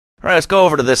All right, let's go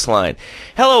over to this line.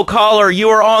 Hello, caller. You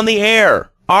are on the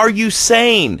air. Are you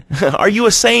sane? Are you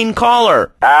a sane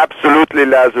caller? Absolutely,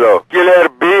 Laszlo. Killer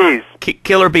bees.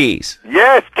 Killer bees.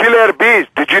 Yes, killer bees.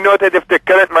 Did you know that if the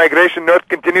current migration north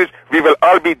continues, we will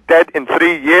all be dead in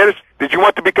 3 years? Did you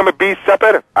want to become a bee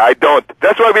supper? I don't.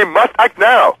 That's why we must act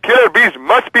now. Killer bees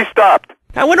must be stopped.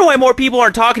 I wonder why more people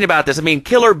aren't talking about this. I mean,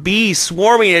 killer bees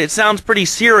swarming, it sounds pretty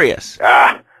serious.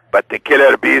 But the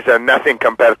killer bees are nothing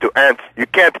compared to ants. You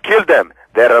can't kill them.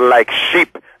 They're like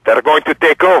sheep. They're going to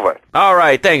take over. All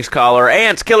right, thanks, caller.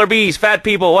 Ants, killer bees, fat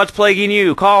people, what's plaguing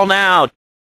you? Call now.